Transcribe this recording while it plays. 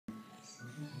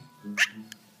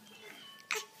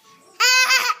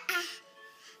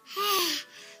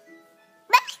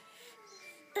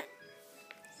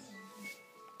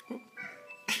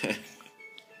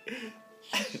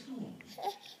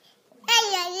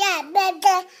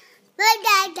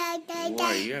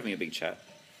Why are you having a big chat?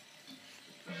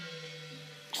 Are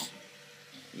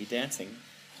you dancing?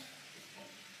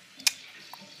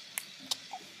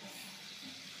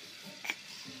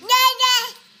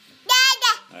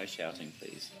 No shouting,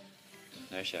 please.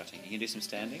 No shouting. You can do some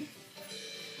standing?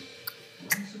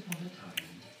 Once upon a time,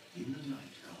 in the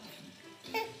night garden.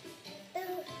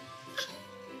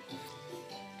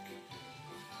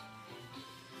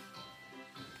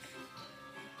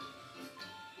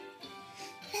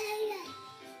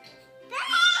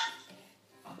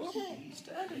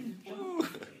 Standing.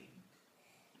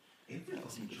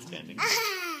 Standing.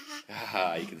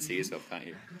 Ah, you can see yourself, can't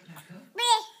you?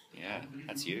 Yeah,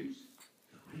 that's you.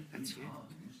 That's you.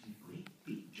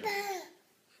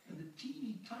 And the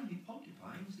teeny tiny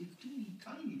porcupines did teeny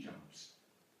tiny jumps.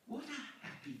 What a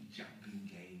happy jumping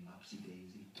game, Upsy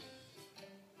Daisy.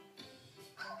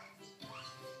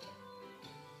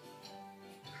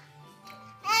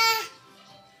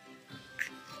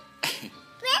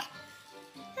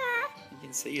 You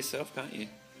can see yourself, can't you?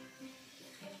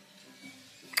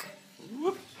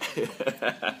 Whoop.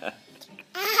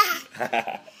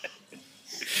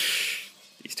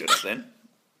 You stood up then?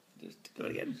 Just do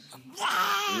it again.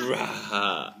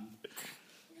 Rah.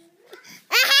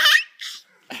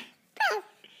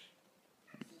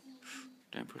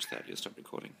 Don't push that, you'll stop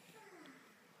recording.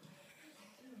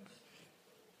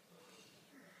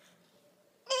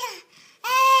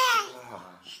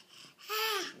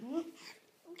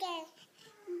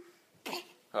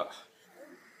 Oh.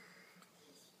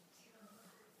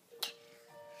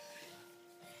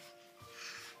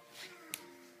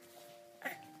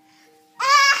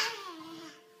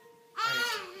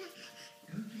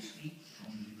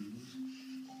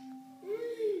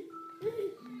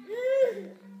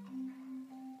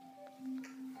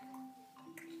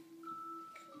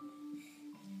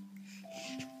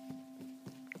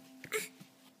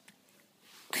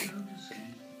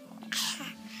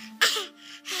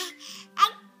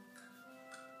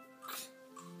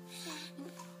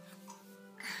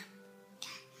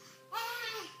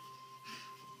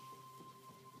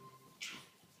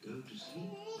 Go to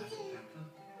sleep, Backpacker.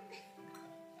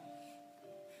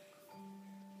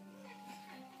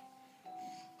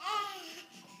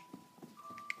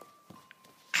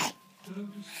 Go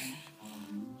to sleep,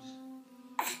 Arms.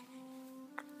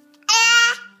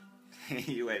 Who are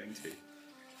you waving to?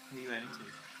 Who are you waving to?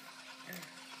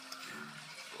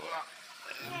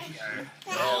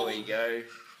 There we go.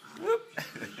 Whoop. Go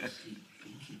to sleep,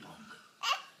 Pinky Bonk.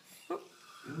 Go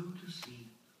to sleep.